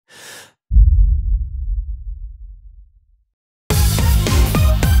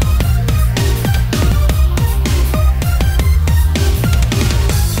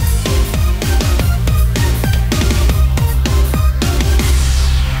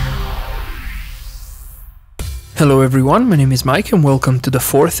Hello everyone, my name is Mike and welcome to the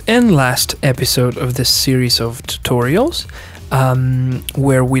fourth and last episode of this series of tutorials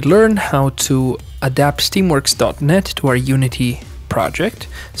where we learn how to adapt Steamworks.net to our Unity project,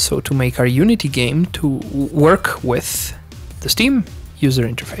 so to make our Unity game to work with the Steam user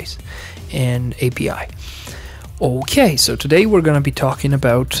interface and API. Okay, so today we're going to be talking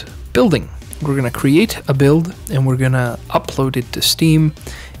about building. We're going to create a build and we're going to upload it to Steam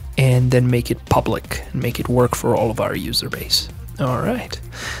and then make it public and make it work for all of our user base. All right,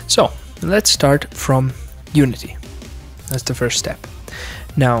 so let's start from Unity. That's the first step.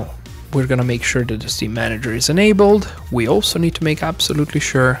 Now we're gonna make sure that the Steam Manager is enabled. We also need to make absolutely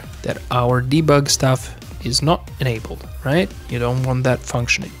sure that our debug stuff is not enabled, right? You don't want that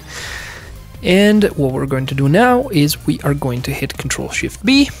functioning. And what we're going to do now is we are going to hit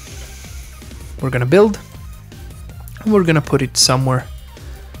Control-Shift-B. We're gonna build and we're gonna put it somewhere,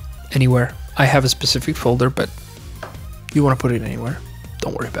 anywhere. I have a specific folder, but you want to put it anywhere.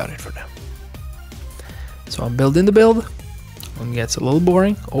 Don't worry about it for now. So I'm building the build. It gets a little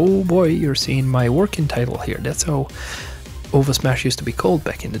boring. Oh boy, you're seeing my working title here. That's how OVO Smash used to be called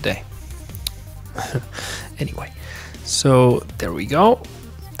back in the day. Anyway, so there we go.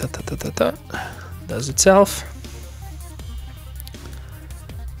 Does itself.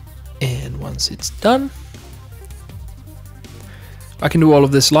 And once it's done, I can do all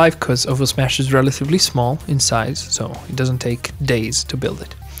of this live because OVO Smash is relatively small in size, so it doesn't take days to build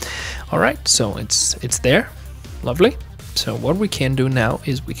it. Alright, so it's there. Lovely. So what we can do now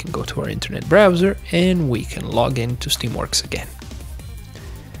is we can go to our internet browser and we can log into Steamworks again.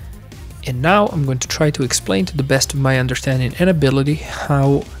 And now I'm going to try to explain to the best of my understanding and ability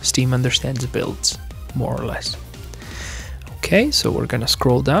how Steam understands builds, more or less. Okay, so we're going to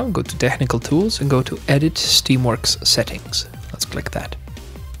scroll down, go to Technical Tools and go to Edit Steamworks Settings. Let's click that.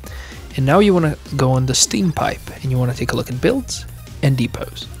 And now you want to go on the Steam pipe and you want to take a look at builds and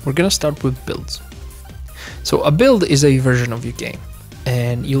depots. We're going to start with builds. So a build is a version of your game.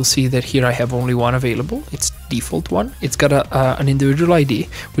 And you'll see that here I have only one available. It's default one. It's got an individual ID,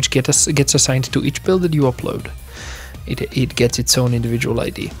 which gets assigned to each build that you upload. It gets its own individual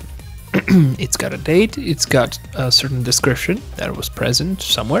ID. It's got a date, it's got a certain description that was present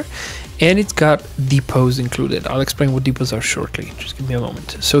somewhere, and it's got depots included. I'll explain what depots are shortly, just give me a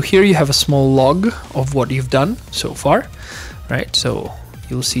moment. So here you have a small log of what you've done so far, right? So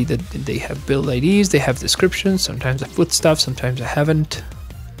you'll see that they have build IDs, they have descriptions, sometimes I put stuff, sometimes I haven't,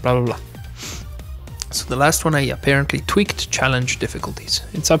 blah blah blah. So the last one I apparently tweaked challenge difficulties.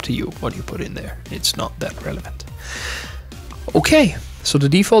 It's up to you what you put in there, it's not that relevant. Okay. So the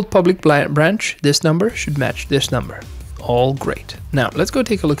default public branch, this number, should match this number. All great. Now let's go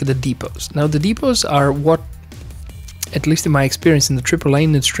take a look at the depots. Now the depots are what, at least in my experience in the AAA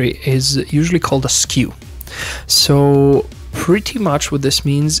industry, is usually called a SKU. So pretty much what this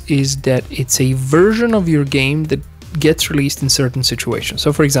means is that it's a version of your game that gets released in certain situations.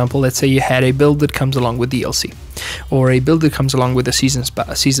 So for example, let's say you had a build that comes along with DLC, or a build that comes along with a season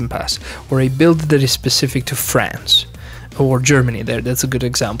pass, or a build that is specific to France or Germany. That's a good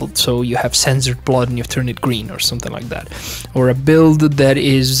example. So you have censored blood and you turn it green or something like that, or a build that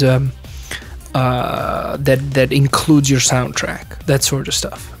is that includes your soundtrack, that sort of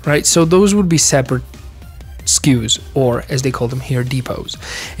stuff, right? So those would be separate SKUs, or as they call them here, depots.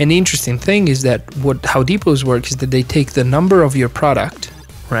 And the interesting thing is that how depots work is that they take the number of your product,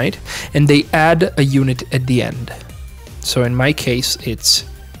 right, and they add a unit at the end. So in my case it's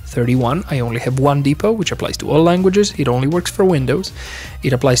 31. I only have one depot, which applies to all languages. It only works for Windows.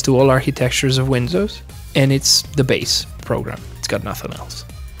 It applies to all architectures of Windows, and it's the base program. It's got nothing else.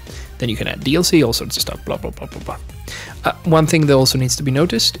 Then you can add DLC, all sorts of stuff, blah, blah, blah, blah, blah. One thing that also needs to be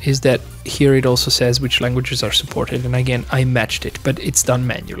noticed is that here it also says which languages are supported, and again, I matched it, but it's done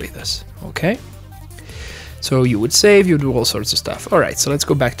manually, this, okay? So you would save, you would do all sorts of stuff. All right, so let's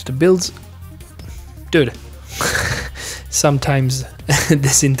go back to the builds. Dude. Sometimes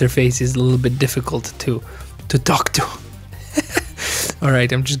this interface is a little bit difficult to talk to. All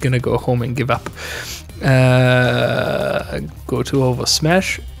right, I'm just gonna go home and give up. Go to OVO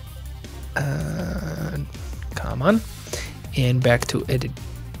Smash. Come on, and back to Edit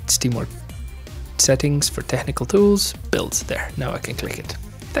Steamworks Settings for Technical Tools. Builds there. Now I can click it.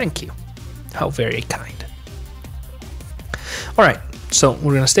 Thank you. How very kind. All right. So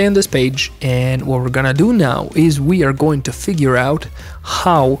we're going to stay on this page, and what we're going to do now is we are going to figure out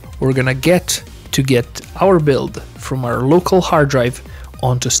how we're going to get our build from our local hard drive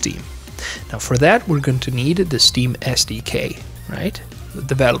onto Steam. Now for that we're going to need the Steam SDK, right? The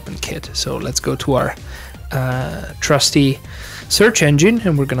development kit. So let's go to our trusty search engine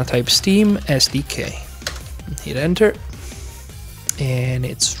and we're going to type Steam SDK. hit enter, and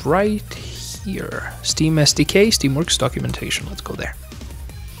it's right here. Steam SDK, Steamworks documentation. Let's go there.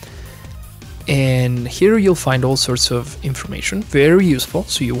 And here you'll find all sorts of information, very useful,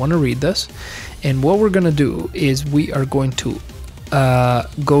 so you want to read this. And what we're going to do is we are going to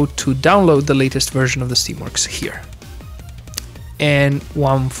go to download the latest version of the Steamworks here. And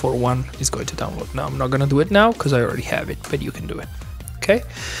 141 is going to download. Now I'm not going to do it now because I already have it, but you can do it. Okay,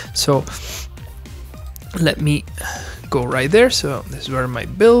 so let me go right there. So this is where my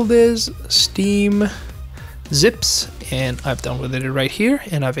build is, Steam zips, and I've downloaded it right here,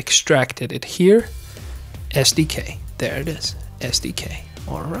 and I've extracted it here, SDK. There it is, SDK.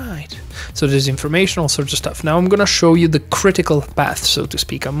 All right, so there's information, all sorts of stuff. Now I'm gonna show you the critical path, so to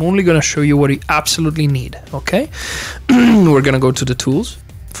speak. I'm only gonna show you what you absolutely need, okay? We're gonna go to the tools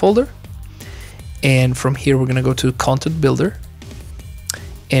folder, and from here we're gonna go to content builder,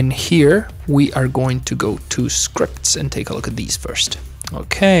 and here we are going to go to scripts and take a look at these first.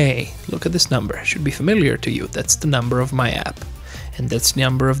 Okay, look at this number. It should be familiar to you. That's the number of my app, and that's the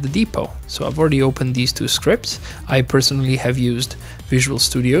number of the depot. So I've already opened these two scripts. I personally have used Visual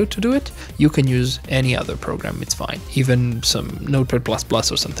Studio to do it. You can use any other program, it's fine. Even some Notepad++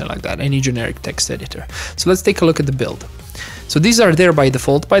 or something like that, any generic text editor. So let's take a look at the build. So these are there by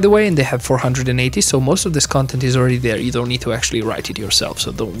default, by the way, and they have 480, so most of this content is already there. You don't need to actually write it yourself,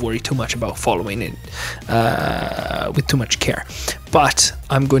 so don't worry too much about following it with too much care. But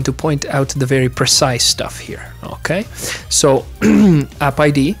I'm going to point out the very precise stuff here, okay? So app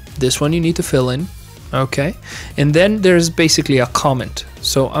ID, this one you need to fill in, okay? And then there's basically a comment.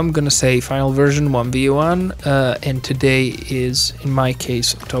 So I'm gonna say final version 1v1, and today is, in my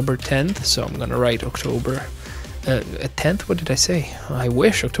case, October 10th, so I'm gonna write October 10th, what did I say? I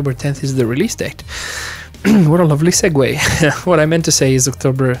wish October 10th is the release date. What a lovely segue. What I meant to say is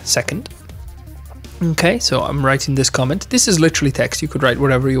October 2nd. Okay, so I'm writing this comment. This is literally text. You could write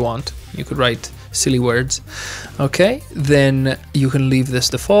whatever you want. You could write silly words. Okay, then you can leave this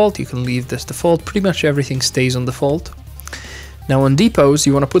default. You can leave this default. Pretty much everything stays on default. Now on depots,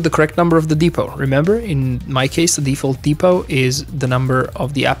 you want to put the correct number of the depot. Remember, in my case, the default depot is the number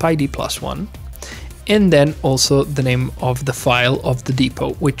of the app ID +1. And then also the name of the file of the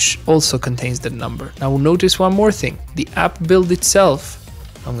depot, which also contains the number. Now notice one more thing. The app build itself,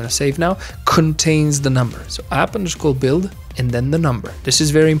 I'm going to save now, contains the number. So app_build and then the number. This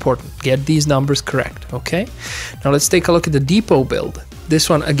is very important. Get these numbers correct, okay? Now let's take a look at the depot build. This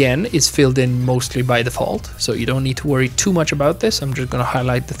one, again, is filled in mostly by default, so you don't need to worry too much about this. I'm just going to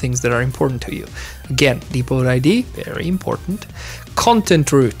highlight the things that are important to you. Again, depot ID, very important.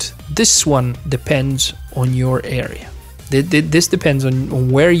 Content route, this one depends on your area. This depends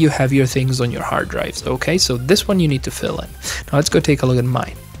on where you have your things on your hard drives, okay? So this one you need to fill in. Now let's go take a look at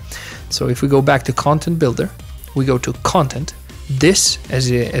mine. So if we go back to Content Builder, we go to Content. This,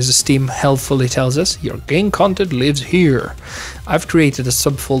 as a Steam helpfully tells us, your game content lives here. I've created a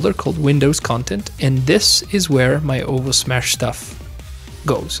subfolder called Windows Content, and this is where my OVO Smash stuff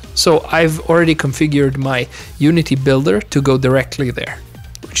goes. So I've already configured my Unity builder to go directly there,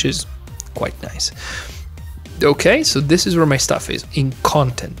 which is quite nice. Okay, so this is where my stuff is, in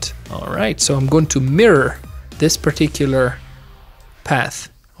content. All right, so I'm going to mirror this particular path,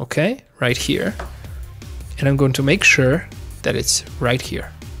 okay, right here. And I'm going to make sure that it's right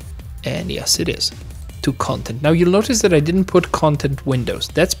here. And yes, it is, to content. Now you'll notice that I didn't put content windows.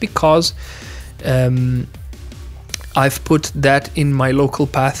 That's because I've put that in my local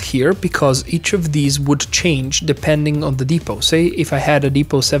path here because each of these would change depending on the depot. Say if I had a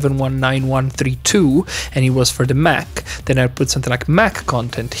depot 719132 and it was for the Mac, then I'd put something like Mac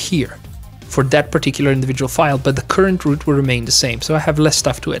content here for that particular individual file, but the current route will remain the same. So I have less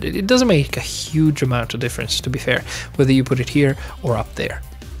stuff to edit. It doesn't make a huge amount of difference, to be fair, whether you put it here or up there.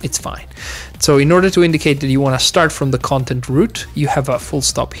 It's fine. So in order to indicate that you want to start from the content route, you have a full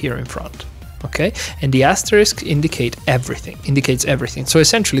stop here in front. Okay, and the asterisk indicates everything. So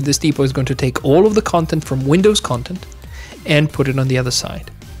essentially this depot is going to take all of the content from Windows content and put it on the other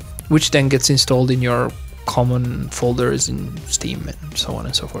side, which then gets installed in your common folders in Steam and so on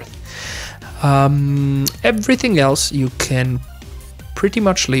and so forth. Everything else you can pretty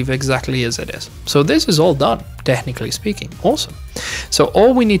much leave exactly as it is. So this is all done, technically speaking. Awesome. So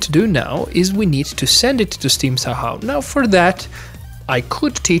all we need to do now is we need to send it to Steam somehow. Now for that, I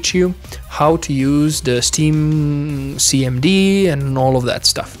could teach you how to use the Steam CMD and all of that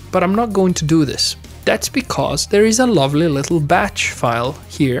stuff, but I'm not going to do this. That's because there is a lovely little batch file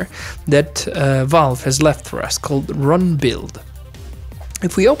here that Valve has left for us called run build.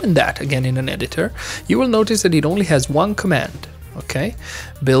 If we open that again in an editor, you will notice that it only has one command, okay?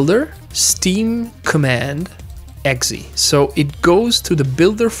 Builder, Steam command, exe. So it goes to the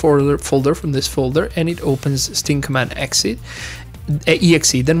builder folder from this folder, and it opens steam command exe.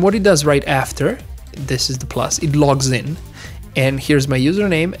 Then what it does right after, this is the plus, it logs in, and here's my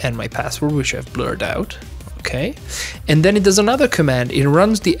username and my password, which I've blurred out. Okay, and then it does another command. It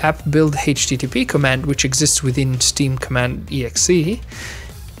runs the app build http command, which exists within steam command exe,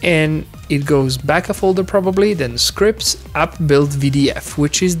 and it goes back a folder probably, then scripts app build vdf,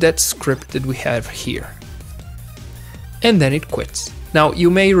 which is that script that we have here, and then it quits. Now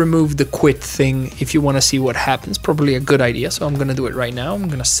you may remove the quit thing if you want to see what happens, probably a good idea, so I'm going to do it right now. I'm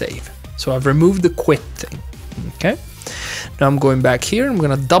going to save. So I've removed the quit thing. Okay, now I'm going back here. I'm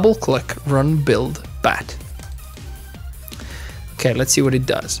going to double click run build bat. Okay, let's see what it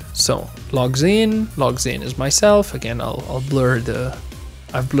does. So logs in as myself. Again, I'll blur the,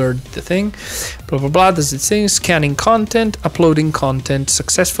 I've blurred the thing. Blah blah blah. Does it say scanning content, uploading content,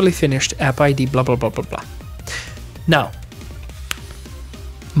 successfully finished, app ID, blah blah blah blah blah. Now,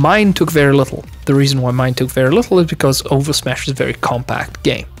 mine took very little. The reason why mine took very little is because OVO Smash is a very compact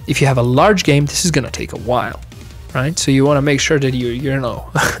game. If you have a large game, this is gonna take a while, right? So you want to make sure that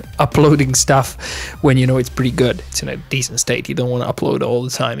you're uploading stuff when you know it's pretty good, it's in a decent state. You don't want to upload all the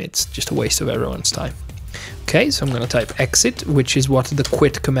time. It's just a waste of everyone's time. Okay, so I'm going to type exit, which is what the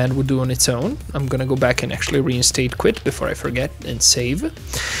quit command would do on its own. I'm going to go back and actually reinstate quit before I forget, and save.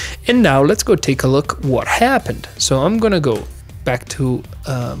 And now let's go take a look what happened. So I'm going to go back to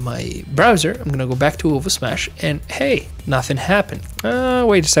my browser. I'm going to go back to OVO Smash, and hey, nothing happened.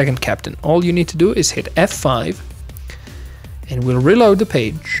 Wait a second, Captain. All you need to do is hit F5, and we'll reload the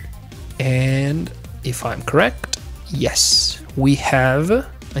page. And if I'm correct, yes, we have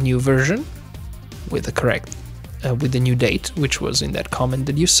a new version with the correct with the new date, which was in that comment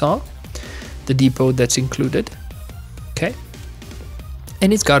that you saw, the depot that's included. Okay,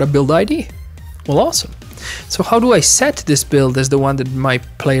 and it's got a build ID. Well, awesome. So how do I set this build as the one that my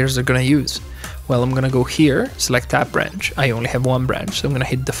players are gonna use? Well, I'm gonna go here, select app branch. I only have one branch, so I'm gonna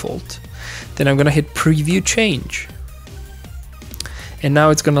hit default. Then I'm gonna hit preview change, and now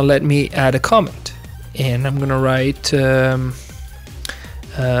it's gonna let me add a comment, and I'm gonna write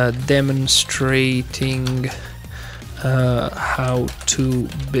demonstrating how to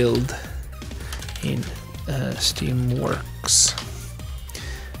build in Steamworks.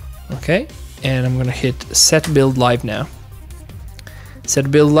 Okay, and I'm gonna hit set build live now. Set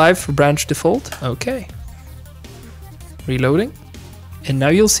build live for branch default. Okay, reloading, and now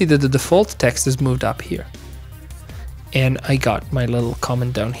you'll see that the default text is moved up here, and I got my little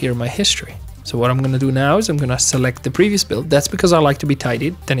comment down here in my history. So what I'm going to do now is I'm going to select the previous build. That's because I like to be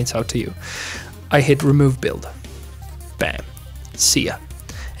tidied. Then it's out to you. I hit remove build. Bam. See ya.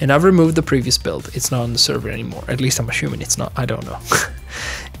 And I've removed the previous build. It's not on the server anymore. At least I'm assuming it's not. I don't know.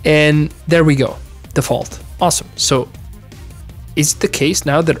 And there we go. Default. Awesome. So is it the case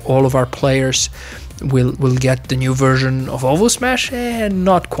now that all of our players will get the new version of OVO Smash?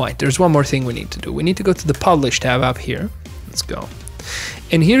 Not quite. There's one more thing we need to do. We need to go to the publish tab up here. Let's go.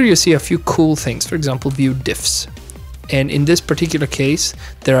 And here you see a few cool things. For example, view diffs. And in this particular case,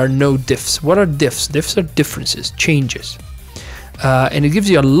 there are no diffs. What are diffs? Diffs are differences, changes. And it gives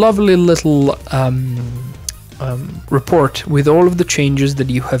you a lovely little report with all of the changes that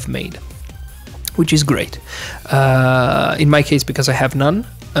you have made, which is great. In my case, because I have none,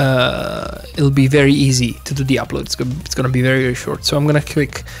 it'll be very easy to do the upload. It's going to be very, very short. So I'm going to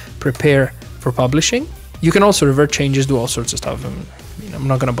click prepare for publishing. You can also revert changes, do all sorts of stuff. I'm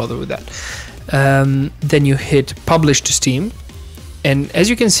not going to bother with that. Then you hit publish to Steam, and as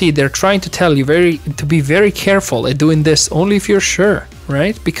you can see, they're trying to tell you to be very careful at doing this only if you're sure,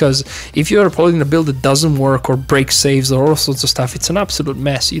 right? Because if you're uploading a build that doesn't work or breaks saves or all sorts of stuff, it's an absolute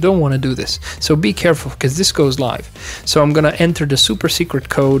mess. You don't want to do this. So be careful, because this goes live. So I'm going to enter the super secret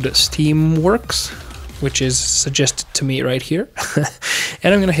code Steamworks, which is suggested to me right here,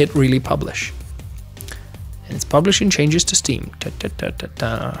 and I'm going to hit really publish. And it's publishing changes to Steam.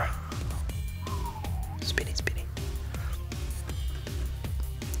 Speedy, speedy.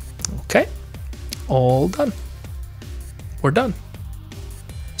 Okay, all done. We're done.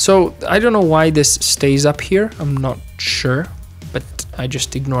 So I don't know why this stays up here. I'm not sure, but I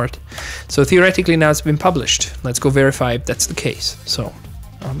just ignore it. So theoretically now it's been published. Let's go verify if that's the case. So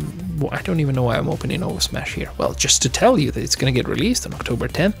I don't even know why I'm opening OVO Smash here. Well, just to tell you that it's going to get released on October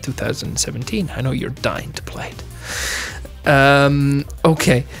 10th, 2017. I know you're dying to play it.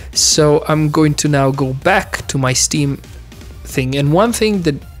 Okay, so I'm going to now go back to my Steam thing. And one thing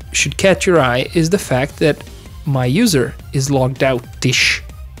that should catch your eye is the fact that my user is logged out-ish.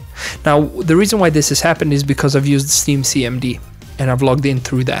 Now, the reason why this has happened is because I've used Steam CMD and I've logged in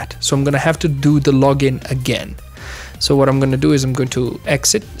through that. So I'm going to have to do the login again. So what I'm going to do is I'm going to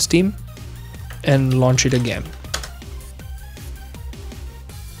exit Steam and launch it again.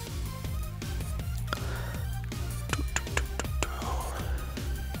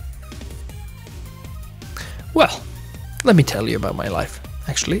 Well, let me tell you about my life.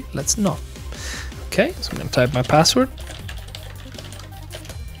 Actually, let's not. Okay, so I'm going to type my password.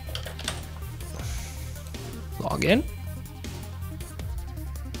 Log in.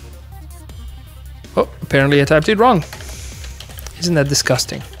 Oh, apparently I typed it wrong. Isn't that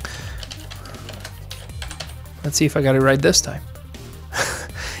disgusting? Let's see if I got it right this time.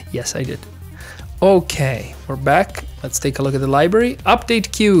 Yes, I did. Okay, we're back. Let's take a look at the library.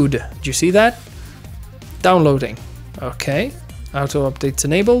 Update queued. Did you see that? Downloading. Okay, auto updates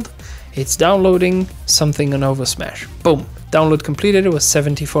enabled. It's downloading something on OVO Smash. Boom, download completed. It was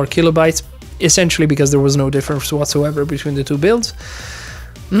 74 kilobytes, essentially because there was no difference whatsoever between the two builds.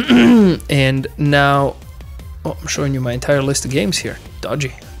 And now, oh, I'm showing you my entire list of games here.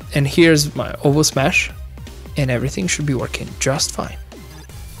 Dodgy. And here's my OVO Smash, and everything should be working just fine.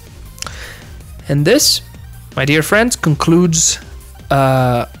 And this, my dear friends, concludes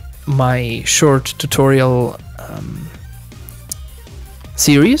my short tutorial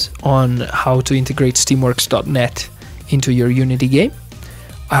series on how to integrate Steamworks.net into your Unity game.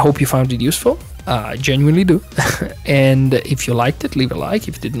 I hope you found it useful. I genuinely do. And if you liked it, leave a like.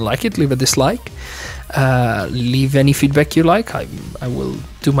 If you didn't like it, leave a dislike. Leave any feedback you like. I will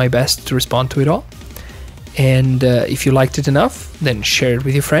do my best to respond to it all. And if you liked it enough, then share it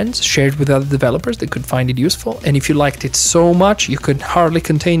with your friends, share it with other developers that could find it useful. And if you liked it so much you could hardly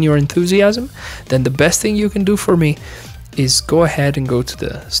contain your enthusiasm, then the best thing you can do for me is go ahead and go to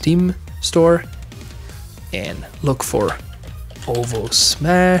the Steam store and look for OVO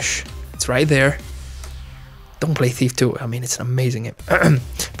Smash. It's right there. Don't play Thief 2. I mean, it's an amazing game.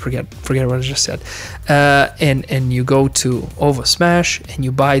 forget what I just said. And you go to OVO Smash and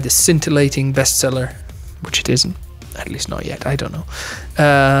you buy the scintillating bestseller, which it isn't, at least not yet, I don't know,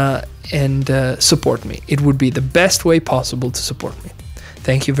 and support me. It would be the best way possible to support me.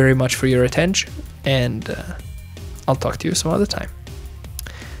 Thank you very much for your attention, and I'll talk to you some other time.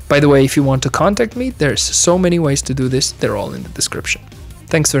 By the way, if you want to contact me, there's so many ways to do this. They're all in the description.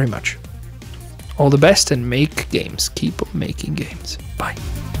 Thanks very much. All the best and make games. Keep making games. Bye.